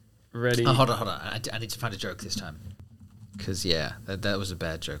ready. Oh, hold on. I need to find a joke this time. Because, yeah, that was a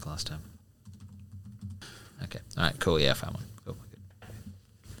bad joke last time. Okay. All right, cool. Yeah, I found one. Cool.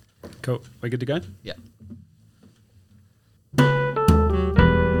 Cool. We're good to go? Yeah.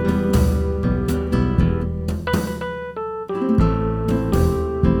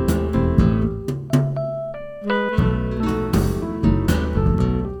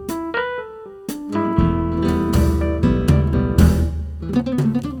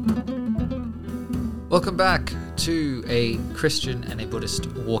 Welcome back to A Christian and a Buddhist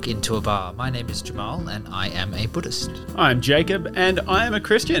Walk into a Bar. My name is Jamal and I am a Buddhist. I'm Jacob and I am a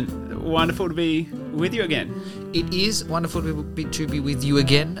Christian. Wonderful to be with you again. It is wonderful to be with you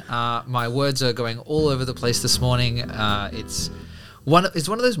again. My words are going all over the place this morning. It's one of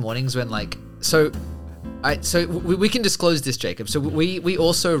those mornings when we can disclose this, Jacob. So we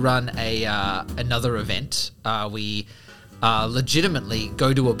also run another event. We legitimately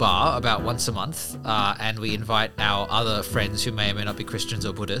go to a bar about once a month, and we invite our other friends who may or may not be Christians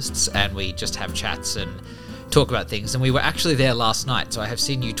or Buddhists, and we just have chats and talk about things. And we were actually there last night, so I have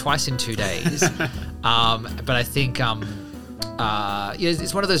seen you twice in 2 days. But I think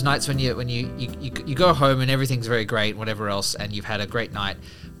it's one of those nights when you go home and everything's very great, whatever else, and you've had a great night,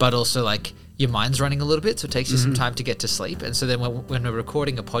 but also like your mind's running a little bit, so it takes you some time to get to sleep. And so then when we're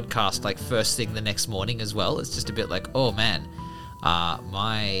recording a podcast, like first thing the next morning as well, it's just a bit like, oh man,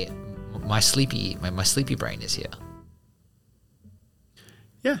 my sleepy brain is here.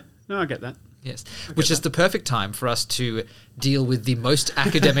 Yeah, no, I get that. Yes, which is the perfect time for us to deal with the most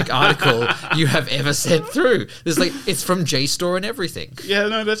academic article you have ever sent through. It's from JSTOR and everything. Yeah,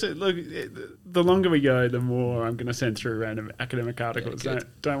 no, that's it. Look, the longer we go, the more I'm going to send through random academic articles. Yeah,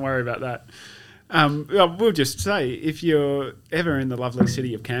 don't worry about that. We'll just say, if you're ever in the lovely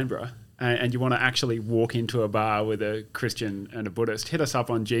city of Canberra and you want to actually walk into a bar with a Christian and a Buddhist, hit us up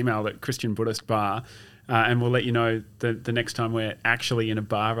on Gmail at Christian Buddhist Bar. And we'll let you know the next time we're actually in a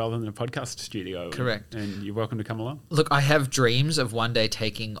bar rather than a podcast studio. Correct. And you're welcome to come along. Look, I have dreams of one day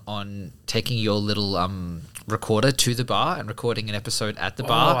taking your little recorder to the bar and recording an episode at the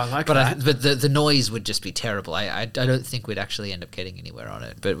bar. I like that. But the noise would just be terrible. I don't think we'd actually end up getting anywhere on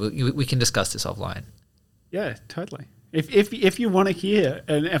it. But we can discuss this offline. Yeah, totally. If you want to hear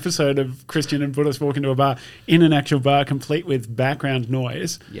an episode of Christian and Buddhist walk into a bar in an actual bar complete with background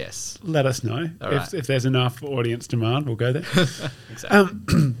noise, yes, let us know. If there's enough audience demand, we'll go there.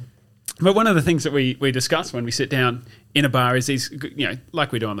 Exactly. But one of the things that we discuss when we sit down in a bar is these,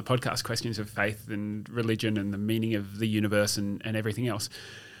 like we do on the podcast, questions of faith and religion and the meaning of the universe and everything else.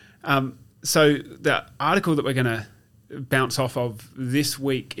 So the article that we're going to bounce off of this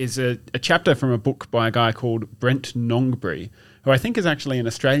week is a chapter from a book by a guy called Brent Nongbury, who I think is actually an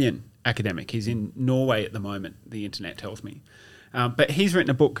Australian academic. He's in Norway at the moment, the internet tells me. But he's written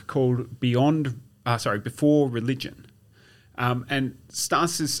a book called Before Religion, and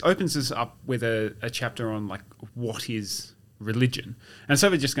opens us up with a chapter on like what is religion. And so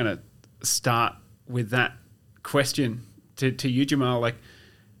we're just going to start with that question to you, Jamal. Like,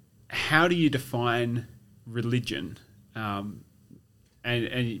 how do you define religion? And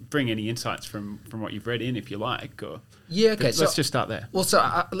bring any insights from what you've read in, if you like. Or yeah, okay. Let's just start there. Well, so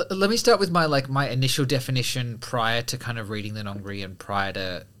let me start with my initial definition prior to kind of reading the Nongbury and prior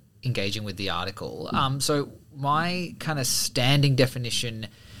to engaging with the article. So my kind of standing definition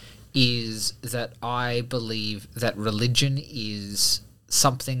is that I believe that religion is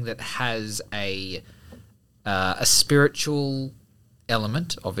something that has a spiritual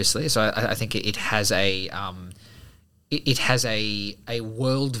element, obviously. So I think it has a it has a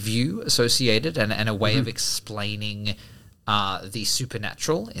worldview associated and a way of explaining the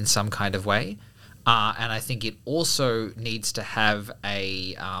supernatural in some kind of way. And I think it also needs to have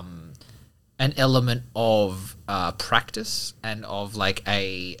an element of practice and of like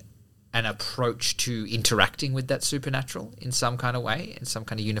an approach to interacting with that supernatural in some kind of way, in some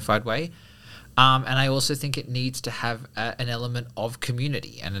kind of unified way. And I also think it needs to have an element of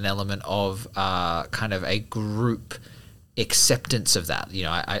community and an element of kind of a group acceptance of that.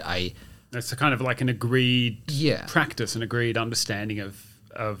 That's kind of like an agreed practice, an agreed understanding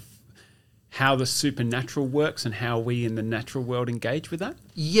of how the supernatural works and how we in the natural world engage with that?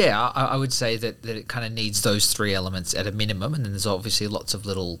 Yeah, I would say that it kind of needs those three elements at a minimum, and then there's obviously lots of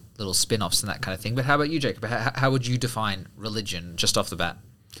little spin-offs and that kind of thing. But how about you, Jacob? How would you define religion just off the bat?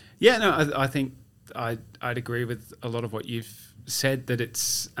 Yeah, no, I think I'd agree with a lot of what you've said, that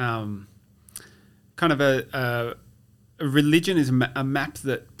it's kind of a religion is a map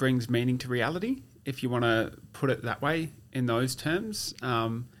that brings meaning to reality, if you want to put it that way, in those terms.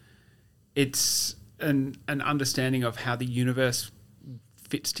 It's an understanding of how the universe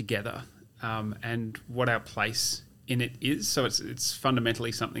fits together, and what our place in it is. So it's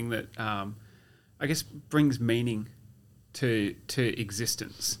fundamentally something that I guess brings meaning to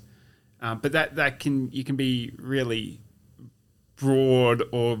existence. But you can be really broad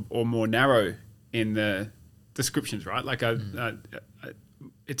or more narrow in the descriptions, right? Like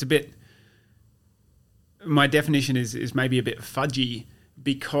it's a bit. My definition is maybe a bit fudgy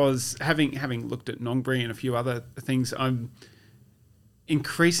because having looked at Ngongbree and a few other things, I'm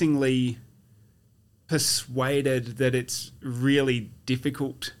increasingly persuaded that it's really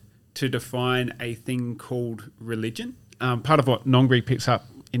difficult to define a thing called religion. Part of what Ngongbree picks up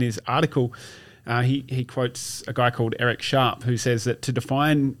in his article, he quotes a guy called Eric Sharp who says that to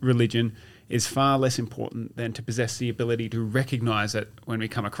define religion is far less important than to possess the ability to recognize it when we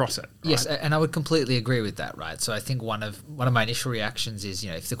come across it. Right? Yes, and I would completely agree with that, right? So I think one of my initial reactions is,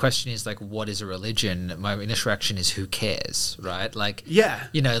 if the question is like, what is a religion? My initial reaction is, who cares, right? Like, yeah,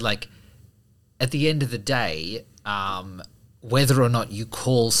 like at the end of the day, whether or not you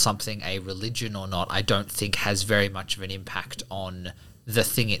call something a religion or not, I don't think has very much of an impact on the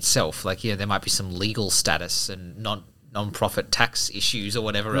thing itself. Like, there might be some legal status and non-profit tax issues or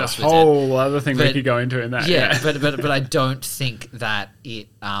whatever else. A whole other thing we could go into in that. Yeah, but I don't think that it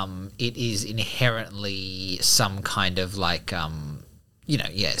is inherently some kind of like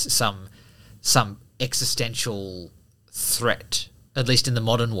some existential threat, at least in the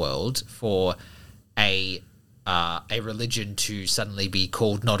modern world, for a religion to suddenly be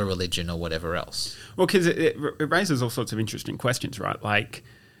called not a religion or whatever else. Well, because it raises all sorts of interesting questions, right? Like,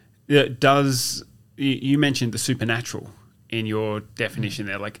 you mentioned the supernatural in your definition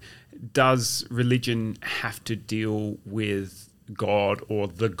there. Like, does religion have to deal with God or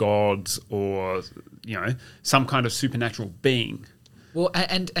the gods or, some kind of supernatural being? Well,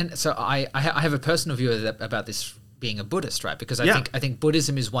 and so I have a personal view about this being a Buddhist, right? Because I think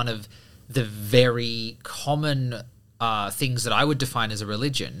Buddhism is one of the very common things that I would define as a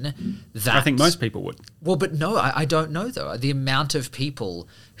religion. That I think most people would. Well, but no, I don't know though. The amount of people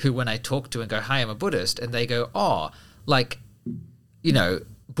who, when I talk to and go, "Hi, I'm a Buddhist," and they go, "Oh, like,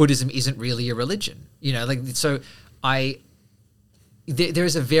 Buddhism isn't really a religion." There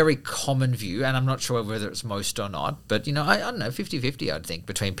is a very common view, and I'm not sure whether it's most or not, but I don't know, 50-50, I'd think,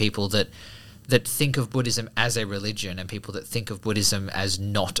 between people that think of Buddhism as a religion and people that think of Buddhism as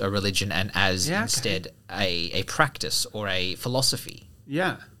not a religion and as instead a practice or a philosophy.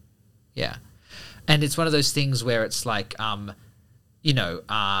 Yeah. Yeah. And it's one of those things where it's like, we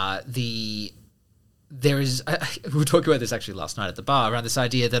were talking about this actually last night at the bar around this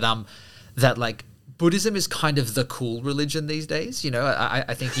idea that like Buddhism is kind of the cool religion these days.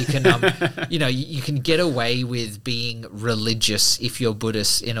 I think you can, you can get away with being religious if you're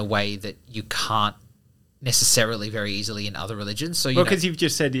Buddhist in a way that you can't necessarily very easily in other religions. So, because you've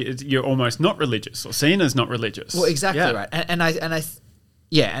just said you're almost not religious or seen as not religious. Well, exactly right.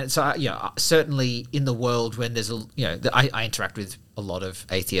 And so certainly in the world when there's I interact with a lot of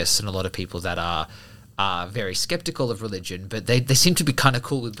atheists and a lot of people that are very skeptical of religion, but they seem to be kind of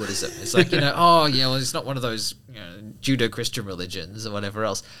cool with Buddhism. It's like, it's not one of those Judeo-Christian religions or whatever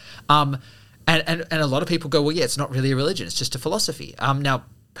else. And a lot of people go, well, yeah, it's not really a religion. It's just a philosophy. Now,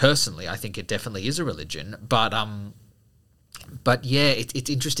 personally, I think it definitely is a religion, but yeah, it's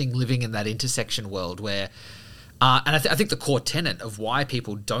interesting living in that intersection world where, and I think the core tenet of why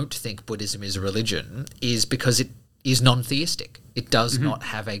people don't think Buddhism is a religion is because it is non-theistic. It does not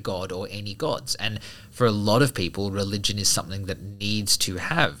have a god or any gods. And for a lot of people, religion is something that needs to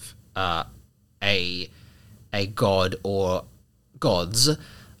have a god or gods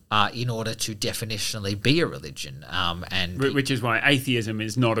in order to definitionally be a religion. Which is why atheism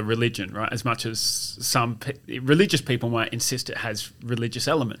is not a religion, right? As much as some religious people might insist it has religious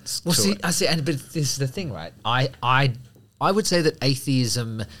elements. Well, but this is the thing, right? I would say that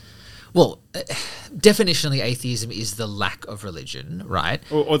atheism... Well, definitionally, atheism is the lack of religion, right?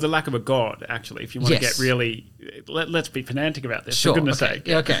 Or the lack of a god, actually, if you want to get really... Let's be pedantic about this, sure, for goodness sake.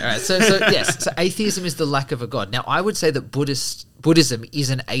 Okay, all right. So yes, so atheism is the lack of a god. Now, I would say that Buddhism is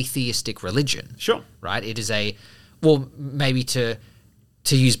an atheistic religion. Sure. Right? It is maybe to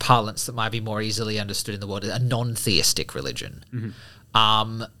use parlance that might be more easily understood in the world, a non-theistic religion.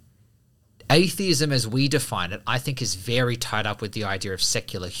 Mm-hmm. Atheism, as we define it, I think is very tied up with the idea of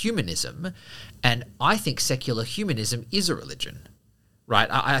secular humanism, and I think secular humanism is a religion, right?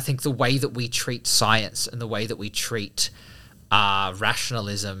 I think the way that we treat science and the way that we treat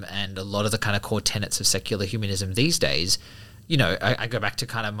rationalism and a lot of the kind of core tenets of secular humanism these days, I go back to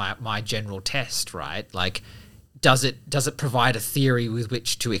kind of my general test, right? Like, does it provide a theory with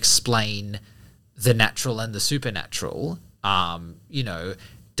which to explain the natural and the supernatural? You know,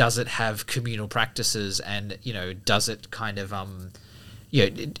 does it have communal practices, and you know, does it kind of you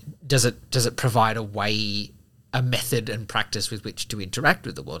know, does it provide a method and practice with which to interact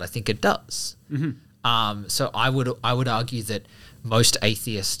with the world? I think it does. So I would argue that most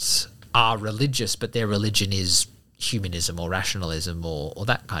atheists are religious, but their religion is humanism or rationalism or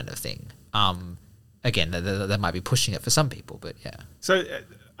that kind of thing. Again, that might be pushing it for some people, but yeah. So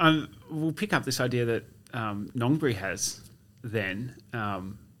we'll pick up this idea that Nongbre has then.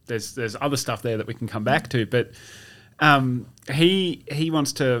 There's other stuff there that we can come back to, but he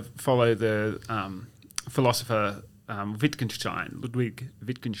wants to follow the philosopher Ludwig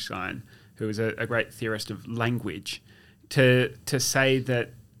Wittgenstein, who is a great theorist of language, to say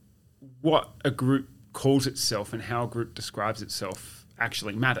that what a group calls itself and how a group describes itself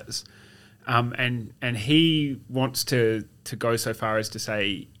actually matters. And he wants to go so far as to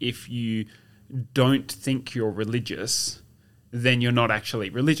say, if you don't think you're religious, then you're not actually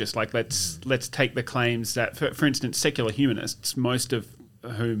religious. Like let's take the claims that, for instance, secular humanists, most of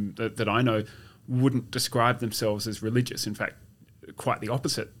whom that I know, wouldn't describe themselves as religious. In fact, quite the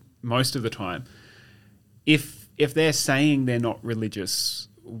opposite most of the time. If they're saying they're not religious,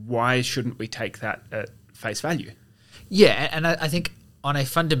 why shouldn't we take that at face value? Yeah, and I think on a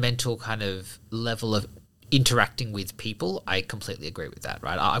fundamental kind of level of interacting with people, I completely agree with that,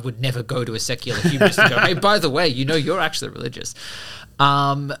 right? I would never go to a secular humanist and go, hey, by the way, you know, you're actually religious.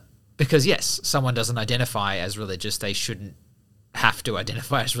 Because yes, someone doesn't identify as religious, they shouldn't have to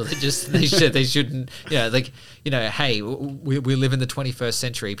identify as religious. They shouldn't, you know, like, you know, hey, we live in the 21st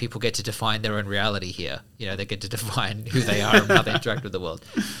century. People get to define their own reality here. You know, they get to define who they are and how they interact with the world.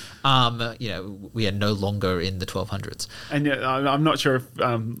 You know, we are no longer in the 1200s. And I'm not sure if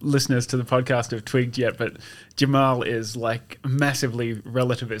listeners to the podcast have twigged yet, but Jamal is like massively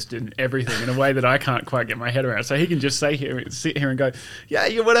relativist in everything in a way that I can't quite get my head around. So he can just sit here and go, yeah,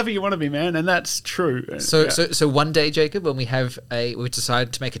 you're whatever you want to be, man. And that's true. So one day, Jacob, when we've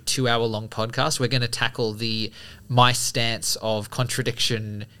decided to make a 2-hour-long podcast, we're going to tackle my stance of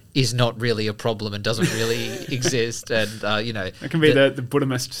contradiction is not really a problem and doesn't really exist, and you know, it can be the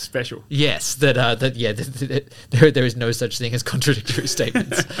Buddhist special. Yes, there is no such thing as contradictory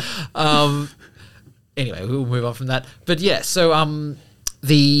statements. Anyway, we'll move on from that. But yeah, so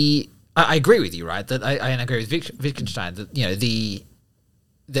I agree with you, right? That I agree with Wittgenstein that, you know, the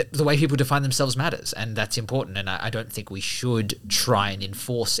way people define themselves matters, and that's important. And I don't think we should try and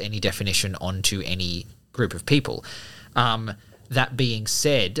enforce any definition onto any group of people. That being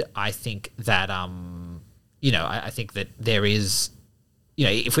said, I think that you know, I think that there is, you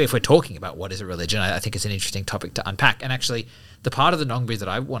know, if we're talking about what is a religion, I think it's an interesting topic to unpack. And actually, the part of the Nongbre that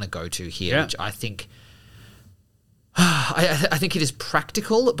I want to go to here, which I think, I think it is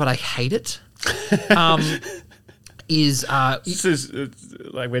practical, but I hate it. This is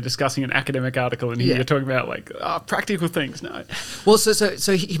like we're discussing an academic article, and here you're talking about like practical things. No. Well,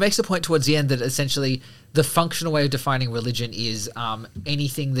 so he makes the point towards the end that essentially the functional way of defining religion is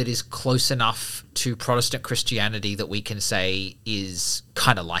anything that is close enough to Protestant Christianity that we can say is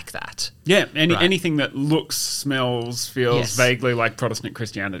kind of like that. Yeah, anything that looks, smells, feels vaguely like Protestant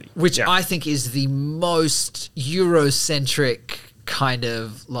Christianity. Which I think is the most Eurocentric kind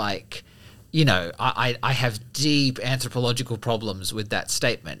of like... You know, I have deep anthropological problems with that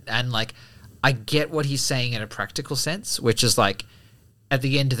statement. And, like, I get what he's saying in a practical sense, which is, like, at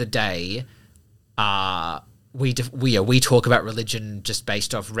the end of the day, we talk about religion just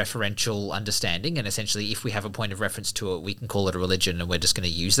based off referential understanding. And essentially, if we have a point of reference to it, we can call it a religion, and we're just going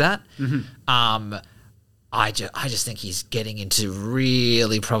to use that. Mm-hmm. I just think he's getting into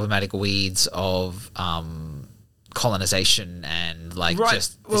really problematic weeds of... colonization and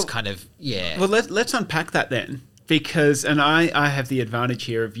this kind of Well, let's unpack that then, because I have the advantage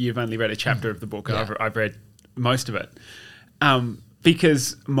here of you've only read a chapter of the book. And I've read most of it,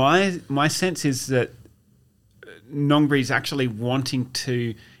 because my sense is that Nongbre is actually wanting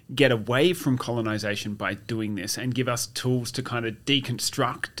to get away from colonization by doing this and give us tools to kind of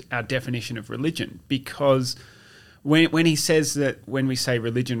deconstruct our definition of religion, because when he says that when we say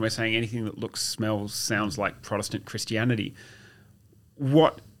religion, we're saying anything that looks, smells, sounds like Protestant Christianity,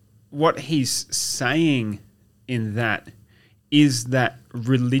 what he's saying in that is that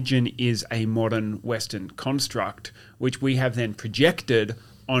religion is a modern Western construct, which we have then projected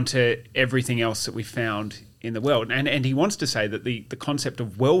onto everything else that we found in the world. And he wants to say that the concept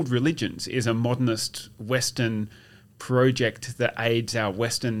of world religions is a modernist Western project that aids our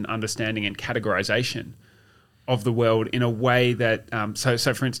Western understanding and categorization of the world in a way that, so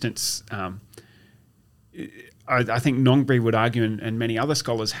for instance, I think Nongbre would argue, and many other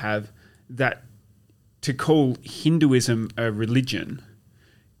scholars have, that to call Hinduism a religion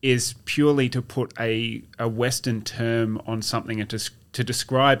is purely to put a Western term on something and to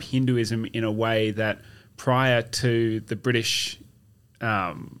describe Hinduism in a way that prior to the British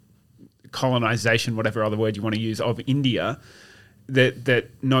colonization, whatever other word you want to use, of India, that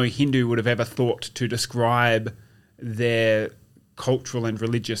no Hindu would have ever thought to describe their cultural and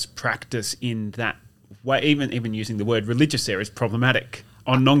religious practice in that way. Even using the word religious there is problematic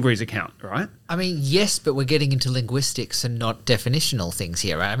on Nongbri's account, right? I mean, yes, but we're getting into linguistics and not definitional things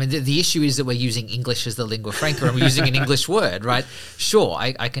here, right? I mean, the issue is that we're using English as the lingua franca and we're using an English word, right? Sure,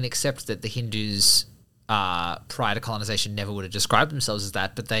 I can accept that the Hindus prior to colonization never would have described themselves as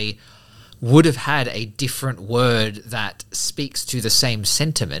that, but they would have had a different word that speaks to the same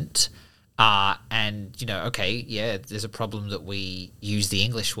sentiment. And, okay, yeah, there's a problem that we use the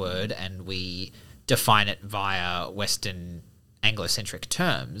English word and we define it via Western Anglo-centric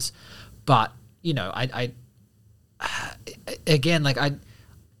terms. But, the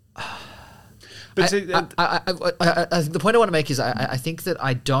point I want to make is I think that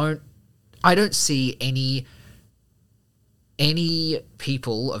I don't see any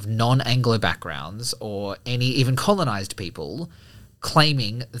people of non-Anglo backgrounds or any even colonized people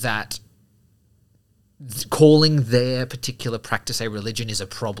claiming that calling their particular practice a religion is a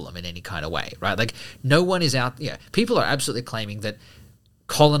problem in any kind of way, right? Like, no one is out... people are absolutely claiming that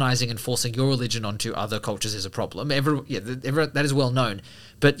colonizing and forcing your religion onto other cultures is a problem. That is well known.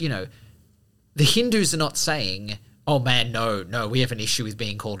 But, the Hindus are not saying, oh man, no, we have an issue with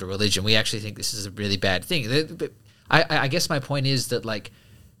being called a religion. We actually think this is a really bad thing. I guess my point is that, like,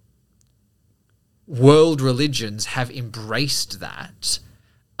 world religions have embraced that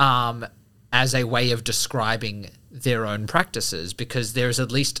as a way of describing their own practices, because there's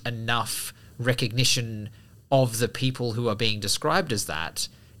at least enough recognition of the people who are being described as that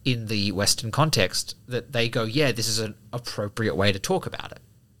in the Western context that they go, yeah, this is an appropriate way to talk about it.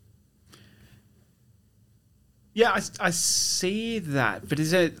 Yeah, I see that, but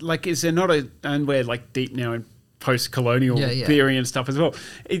is there not and we're like deep now in post-colonial theory and stuff as well.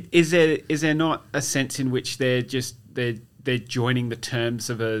 Is there not a sense in which they're joining the terms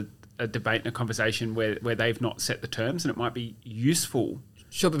of a debate and a conversation where they've not set the terms, and it might be useful?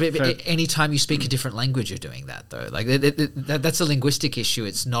 Sure, but any time you speak a different language, you're doing that, though. Like that's a linguistic issue.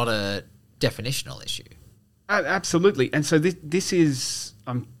 It's not a definitional issue. Absolutely. And so this is...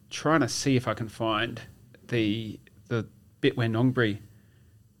 I'm trying to see if I can find the bit where Nongbri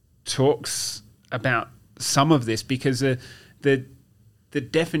talks about some of this, because the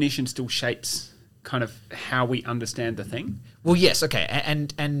definition still shapes kind of how we understand the thing. Well, yes, okay,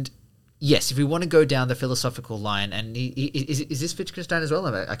 and yes, if we want to go down the philosophical line, and is this Wittgenstein as well?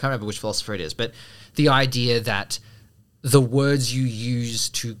 I can't remember which philosopher it is, but the idea that the words you use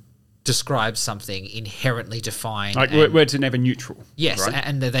to describe something inherently define... Like words are never neutral. Yes, right?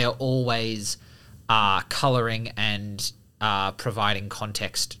 And they are always colouring and providing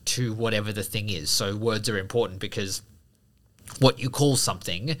context to whatever the thing is. So words are important because what you call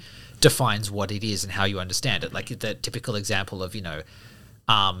something defines what it is and how you understand it. Like the typical example of,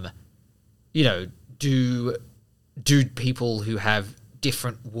 do people who have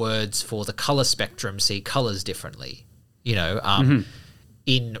different words for the colour spectrum see colours differently? In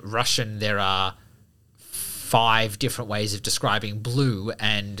Russian, there are 5 different ways of describing blue,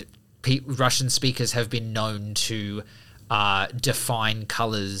 and Russian speakers have been known to define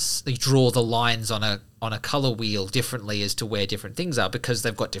colours. They draw the lines on a colour wheel differently as to where different things are because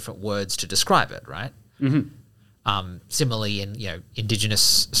they've got different words to describe it, right? Mm-hmm. Similarly, in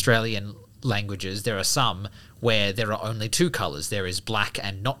Indigenous Australian languages, there are some where there are only 2 colours. There is black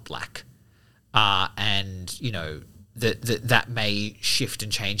and not black, and that may shift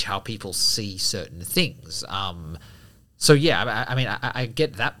and change how people see certain things. So yeah, I mean, I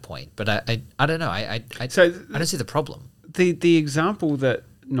get that point, but I don't know. I don't see the problem. The example that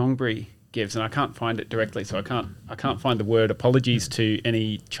Nongbri gives, and I can't find it directly, so I can't find the word. Apologies to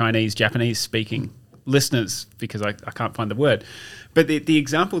any Chinese, Japanese speaking listeners because I can't find the word. But the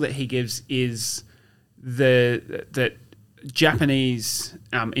example that he gives is that Japanese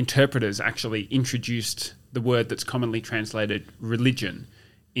interpreters actually introduced the word that's commonly translated religion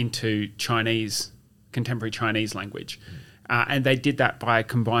into contemporary Chinese language. And they did that by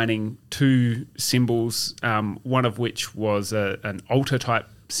combining 2 symbols, one of which was an altar-type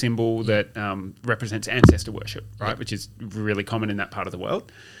symbol that represents ancestor worship, right, which is really common in that part of the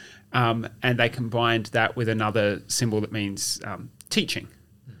world. And they combined that with another symbol that means teaching,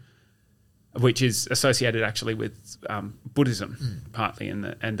 which is associated actually with Buddhism, partly,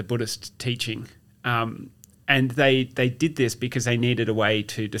 and the Buddhist teaching. And they did this because they needed a way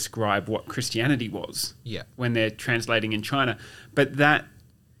to describe what Christianity was when they're translating in China. But that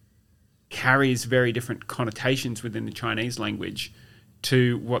carries very different connotations within the Chinese language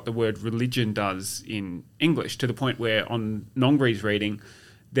to what the word religion does in English, to the point where on Nongri's reading,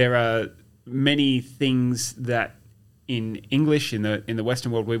 there are many things that in English, in the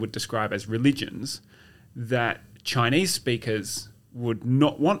Western world, we would describe as religions that Chinese speakers would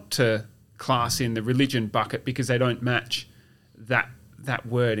not want to class in the religion bucket because they don't match that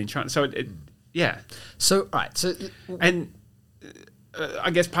word in China. So So right. So and I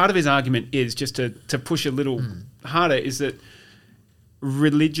guess part of his argument is just to push a little harder is that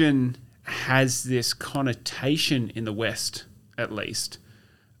religion has this connotation in the West, at least,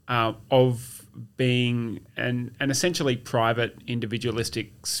 of being an essentially private,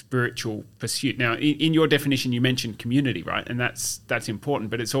 individualistic, spiritual pursuit. Now, in your definition, you mentioned community, right? And that's important,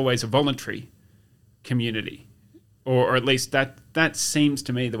 but it's always a voluntary community, or at least that seems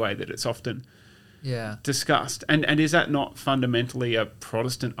to me the way that it's often discussed. And is that not fundamentally a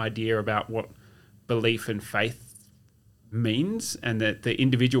Protestant idea about what belief and faith means, and that the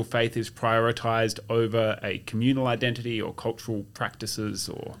individual faith is prioritized over a communal identity or cultural practices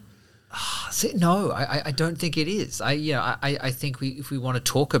or... No, I don't think it is. I think if we want to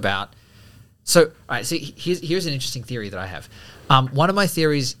talk about... So, all right, so here's an interesting theory that I have. One of my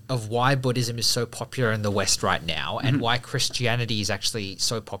theories of why Buddhism is so popular in the West right now and why Christianity is actually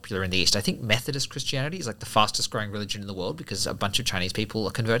so popular in the East. I think Methodist Christianity is like the fastest growing religion in the world because a bunch of Chinese people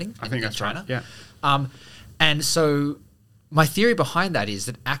are converting in China. Right. Yeah. And so my theory behind that is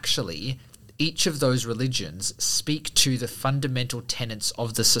that actually each of those religions speak to the fundamental tenets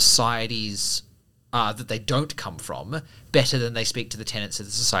of the societies that they don't come from better than they speak to the tenets of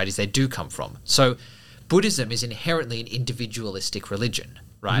the societies they do come from. So Buddhism is inherently an individualistic religion,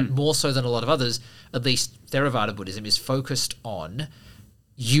 right? More so than a lot of others. At least Theravada Buddhism is focused on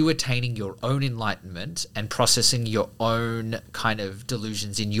you attaining your own enlightenment and processing your own kind of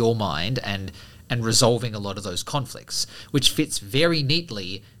delusions in your mind and resolving a lot of those conflicts, which fits very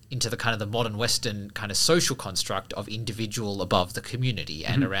neatly into the kind of the modern Western kind of social construct of individual above the community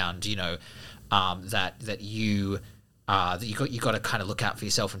and around, that you got to kind of look out for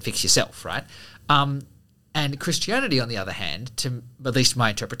yourself and fix yourself, right? And Christianity, on the other hand, to at least my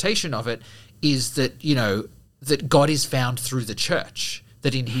interpretation of it, is that that God is found through the church.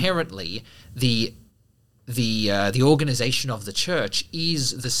 That inherently the organization of the church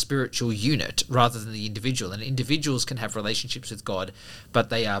is the spiritual unit rather than the individual. And individuals can have relationships with God, but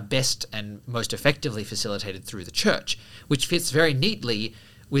they are best and most effectively facilitated through the church, which fits very neatly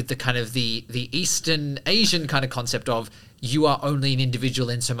with the kind of the Eastern Asian kind of concept of you are only an individual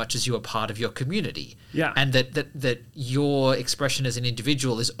in so much as you are part of your community. Yeah. And that your expression as an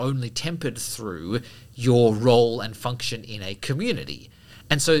individual is only tempered through your role and function in a community.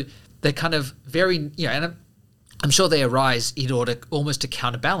 And so they're kind of very, and I'm sure they arise in order almost to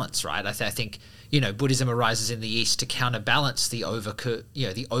counterbalance, right? I think, Buddhism arises in the East to counterbalance the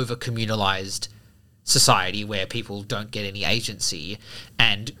over-communalized society where people don't get any agency,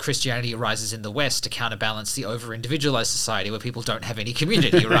 and Christianity arises in the West to counterbalance the over-individualized society where people don't have any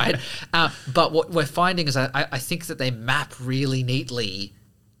community, right? But what we're finding is I think that they map really neatly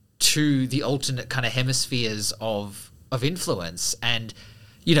to the alternate kind of hemispheres of influence. And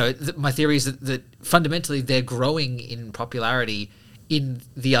my theory is that fundamentally they're growing in popularity in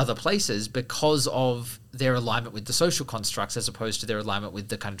the other places because of their alignment with the social constructs as opposed to their alignment with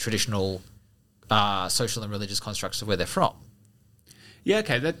the kind of traditional social and religious constructs of where they're from. Yeah,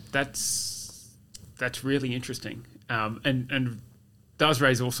 okay, that's really interesting, and does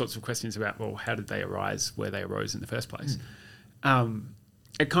raise all sorts of questions about, well, how did they arise where they arose in the first place?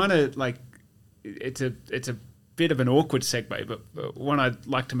 It kind of like it's a bit of an awkward segue, but one I'd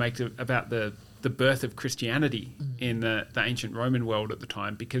like to make about the birth of Christianity in the ancient Roman world at the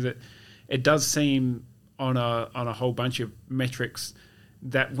time, because it does seem on a whole bunch of metrics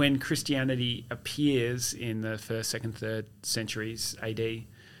that when Christianity appears in the 1st, 2nd, 3rd centuries AD,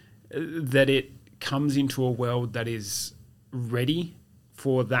 that it comes into a world that is ready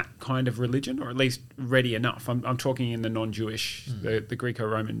for that kind of religion, or at least ready enough. I'm talking in the non-Jewish, the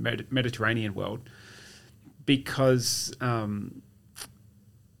Greco-Roman Mediterranean world, because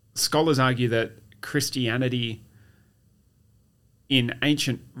scholars argue that Christianity in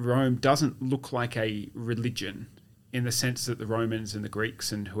ancient Rome doesn't look like a religion in the sense that the Romans and the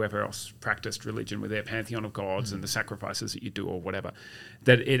Greeks and whoever else practiced religion with their pantheon of gods and the sacrifices that you do or whatever,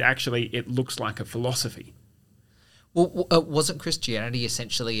 that it looks like a philosophy. Well, wasn't Christianity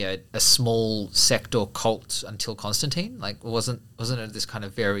essentially a small sect or cult until Constantine? Like, wasn't it this kind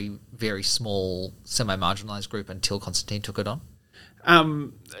of very, very small, semi-marginalized group until Constantine took it on?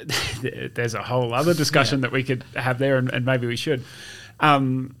 There's a whole other discussion that we could have there, and maybe we should.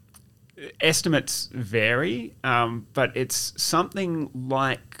 Estimates vary, but it's something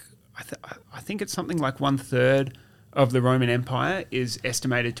like I think it's something like 1/3 of the Roman Empire is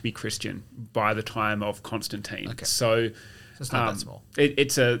estimated to be Christian by the time of Constantine. Okay. So it's not that small.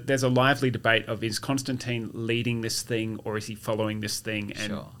 There's a lively debate of, is Constantine leading this thing or is he following this thing,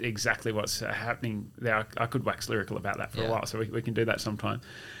 and exactly what's happening there. I could wax lyrical about that for a while, so we can do that sometime.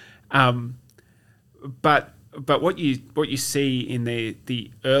 But what you see in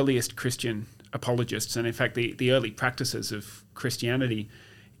the earliest Christian apologists, and in fact the early practices of Christianity,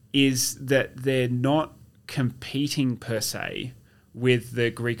 is that they're not competing per se with the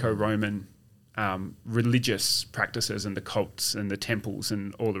Greco-Roman religious practices and the cults and the temples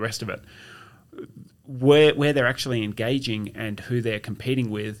and all the rest of it. Where they're actually engaging and who they're competing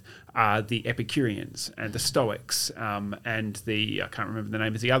with are the Epicureans and the Stoics and I can't remember the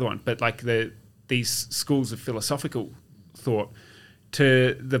name of the other one, but like these schools of philosophical thought,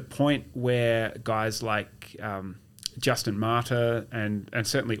 to the point where guys like Justin Martyr and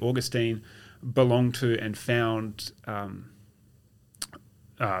certainly Augustine belong to and found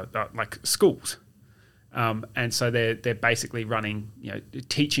like schools, and so they're basically running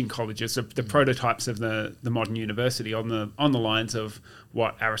teaching colleges, the prototypes of the modern university on the lines of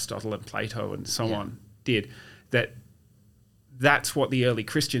what Aristotle and Plato and so on did. That's what the early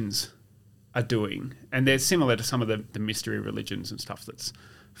Christians are doing, and they're similar to some of the mystery religions and stuff that's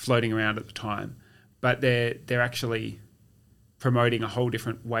floating around at the time, but they're actually promoting a whole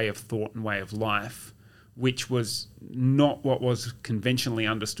different way of thought and way of life, which was not what was conventionally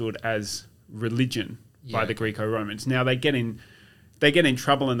understood as religion by the Greco-Romans. Now they get in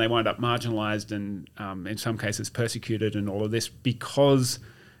trouble and they wind up marginalized and in some cases persecuted and all of this because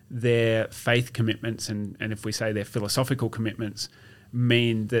their faith commitments and if we say their philosophical commitments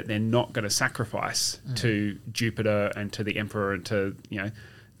mean that they're not going to sacrifice to Jupiter and to the emperor and to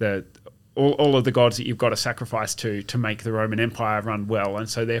all of the gods that you've got to sacrifice to make the Roman Empire run well. And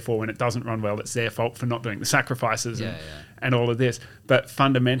so therefore when it doesn't run well, it's their fault for not doing the sacrifices and all of this. But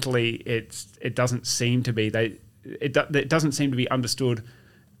fundamentally it doesn't seem to be it doesn't seem to be understood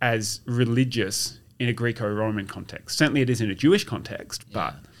as religious in a Greco-Roman context. Certainly it is in a Jewish context,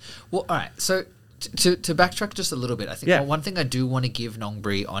 but well, all right. So to backtrack just a little bit, I think one thing I do want to give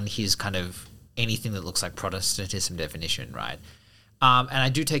Nongbri on his kind of anything that looks like Protestantism definition, right? And I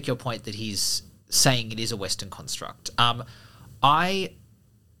do take your point that he's saying it is a Western construct. I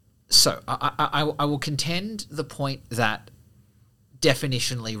will contend the point that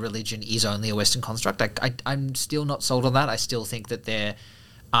definitionally religion is only a Western construct. I'm still not sold on that. I still think that they're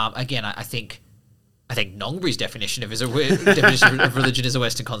again. I think Nongbri's definition of religion is a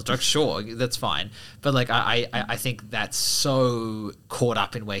Western construct. Sure, that's fine. But like I think that's so caught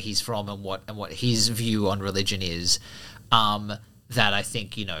up in where he's from and what his view on religion is. That I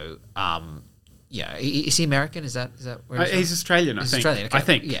think, is he American? Is that where he's Australian, I think. Australian, okay. I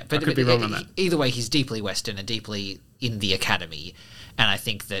think. Yeah, but I could be wrong on that. Either way, he's deeply Western and deeply in the academy. And I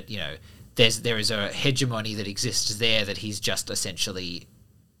think that, there is a hegemony that exists there that he's just essentially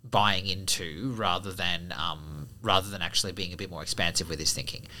buying into rather than actually being a bit more expansive with his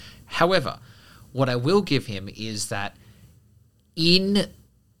thinking. However, what I will give him is that in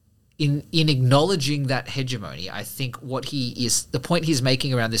acknowledging that hegemony, I think the point he's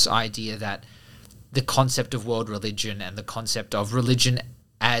making around this idea that the concept of world religion and the concept of religion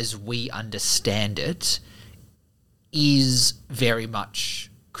as we understand it is very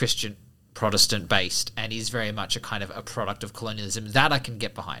much Christian Protestant based and is very much a kind of a product of colonialism. That I can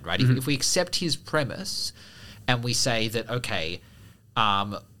get behind, right? Mm-hmm. If we accept his premise and we say that, okay,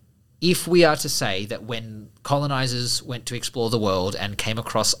 if we are to say that when colonizers went to explore the world and came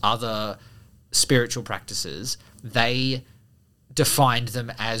across other spiritual practices, they defined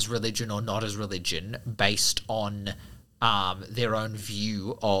them as religion or not as religion based on their own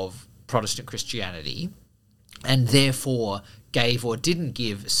view of Protestant Christianity, and therefore gave or didn't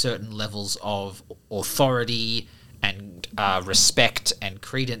give certain levels of authority and respect and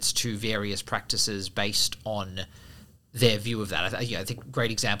credence to various practices based on their view of that. I think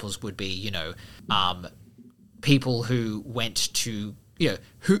great examples would be, people who went to,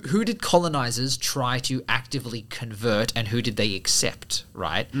 who did colonizers try to actively convert and who did they accept,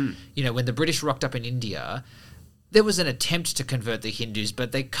 right? When the British rocked up in India, there was an attempt to convert the Hindus,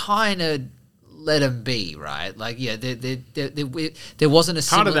 but they kind of let them be, right? Like, yeah, there wasn't a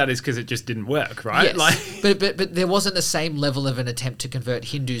Part of that is because it just didn't work, right? Yes. But there wasn't the same level of an attempt to convert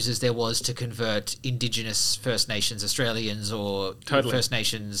Hindus as there was to convert Indigenous First Nations Australians or First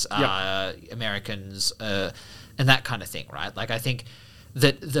Nations Americans and that kind of thing, right? Like, I think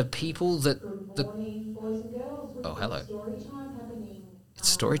that the people that... Good morning, boys and girls. We've Oh, hello. got story time happening. It's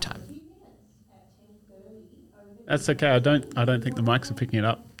story time. In a few minutes at 10:30 over That's okay. I don't think the mics are picking it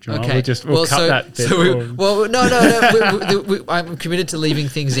up, Jamal. Okay. We'll cut that bit. I'm committed to leaving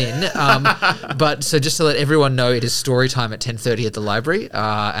things in. But so just to let everyone know, it is story time at 10:30 at the library,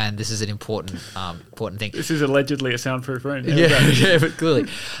 and this is an important thing. This is allegedly a soundproof room. Yeah, but clearly.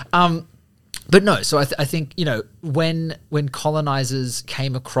 But no, so I think, you know, when colonizers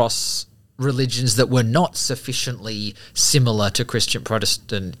came across religions that were not sufficiently similar to Christian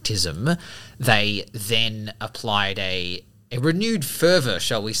Protestantism, they then applied a renewed fervor,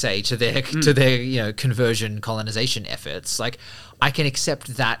 shall we say, to their conversion colonization efforts. Like, I can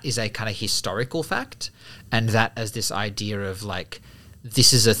accept that is a kind of historical fact, and that as this idea of like,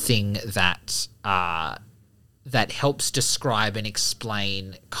 this is a thing that that helps describe and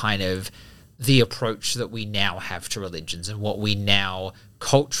explain kind of the approach that we now have to religions and what we now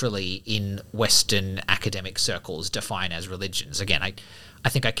culturally in Western academic circles define as religions. Again, I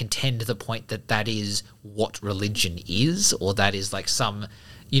think I contend the point that is what religion is, or that is like some,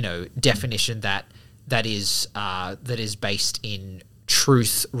 you know, definition that is based in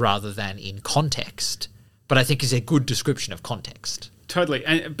truth rather than in context. But I think is a good description of context.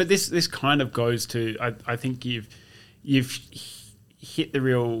 Totally. But this kind of goes to, I think you've hit the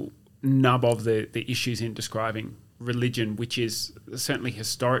real nub of the issues in describing religion, which is certainly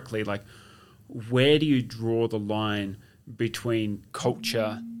historically, like, where do you draw the line between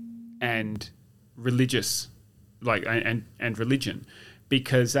culture and religious, like, and religion?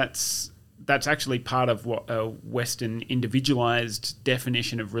 Because that's actually part of what a Western individualized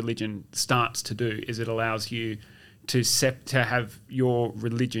definition of religion starts to do, is it allows you to have your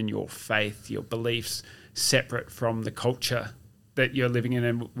religion, your faith, your beliefs separate from the culture that you're living in.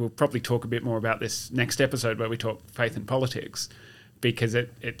 And we'll probably talk a bit more about this next episode where we talk faith and politics, because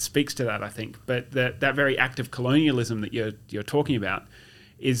it speaks to that, I think. But that very act of colonialism that you're talking about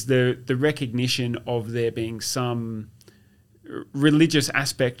is the recognition of there being some religious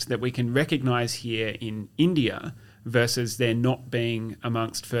aspect that we can recognize here in India versus there not being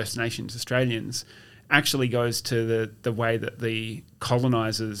amongst First Nations Australians, actually goes to the way that the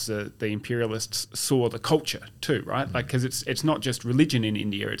colonizers, the imperialists, saw the culture too, right? Like, because it's not just religion in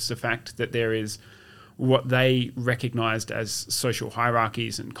India, it's the fact that there is what they recognized as social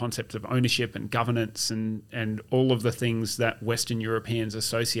hierarchies and concepts of ownership and governance and all of the things that Western Europeans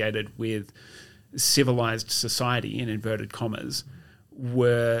associated with civilized society, in inverted commas,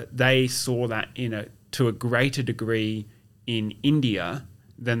 were they saw that to a greater degree in India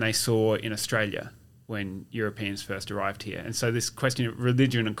than they saw in Australia when Europeans first arrived here. And so this question of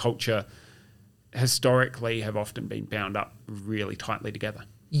religion and culture historically have often been bound up really tightly together.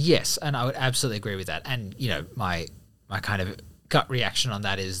 Yes, and I would absolutely agree with that. And, you know, my kind of gut reaction on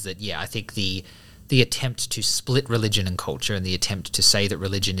that is that, yeah, I think the attempt to split religion and culture and the attempt to say that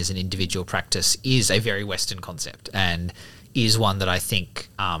religion is an individual practice is a very Western concept, and is one that I think,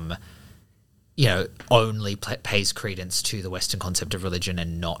 only pays credence to the Western concept of religion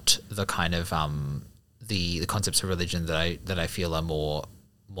and not the kind of the concepts of religion that I feel are more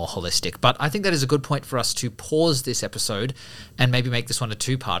holistic. But I think that is a good point for us to pause this episode and maybe make this one a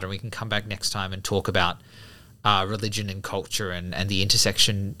two-part, and we can come back next time and talk about religion and culture and the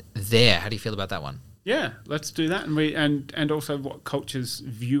intersection there. How do you feel about that one? Yeah, let's do that. And also what cultures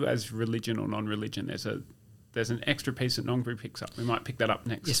view as religion or non-religion. There's an extra piece that Nongbu picks up. We might pick that up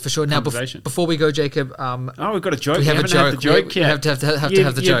next. Yes, for sure. Now, before we go, Jacob... we've got a joke. We have a joke. We have to have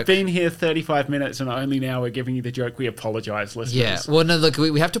the joke. You've been here 35 minutes and only now we're giving you the joke. We apologise, listeners. Yeah. Well, no, look,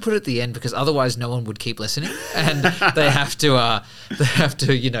 we have to put it at the end because otherwise no one would keep listening, and we have to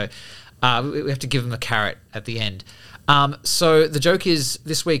give them a carrot at the end. So the joke is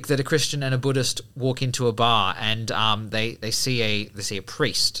this week that a Christian and a Buddhist walk into a bar and they see a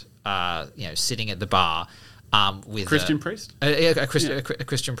priest sitting at the bar with Christian priest? A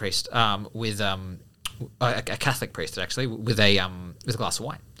Christian priest with a Catholic priest actually with a glass of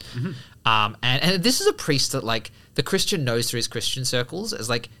wine. Mm-hmm. And this is a priest that like the Christian knows through his Christian circles as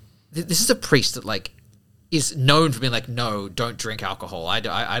like this is a priest that like is known for being like, no, don't drink alcohol. I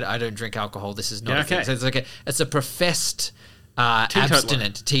don't drink alcohol. This is not a thing. So it's like it's a professed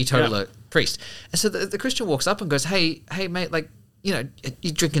abstinent teetotaler priest. And so the Christian walks up and goes, hey mate, like you're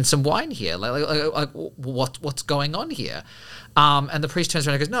drinking some wine here. Like what's going on here? And the priest turns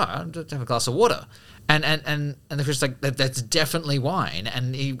around and goes, no, I'm just having a glass of water. And the priest's like, that's definitely wine.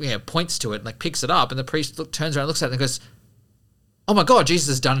 And he points to it, like picks it up. And the priest turns around, looks at it and goes, oh my God, Jesus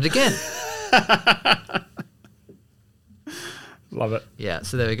has done it again. Love it. Yeah,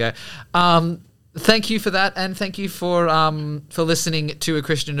 so there we go. Thank you for that, and thank you for listening to a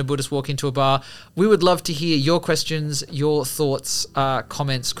Christian and a Buddhist walk into a bar. We would love to hear your questions, your thoughts,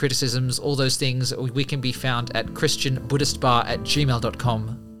 comments, criticisms, all those things. We can be found at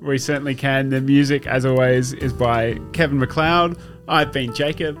christianbuddhistbar@gmail.com. We certainly can. The music, as always, is by Kevin MacLeod. I've been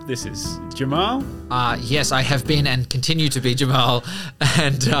Jacob. This is Jamal. Yes, I have been and continue to be Jamal.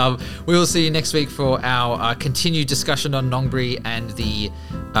 And we will see you next week for our continued discussion on Nongbri and the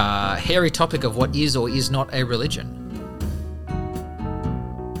hairy topic of what is or is not a religion.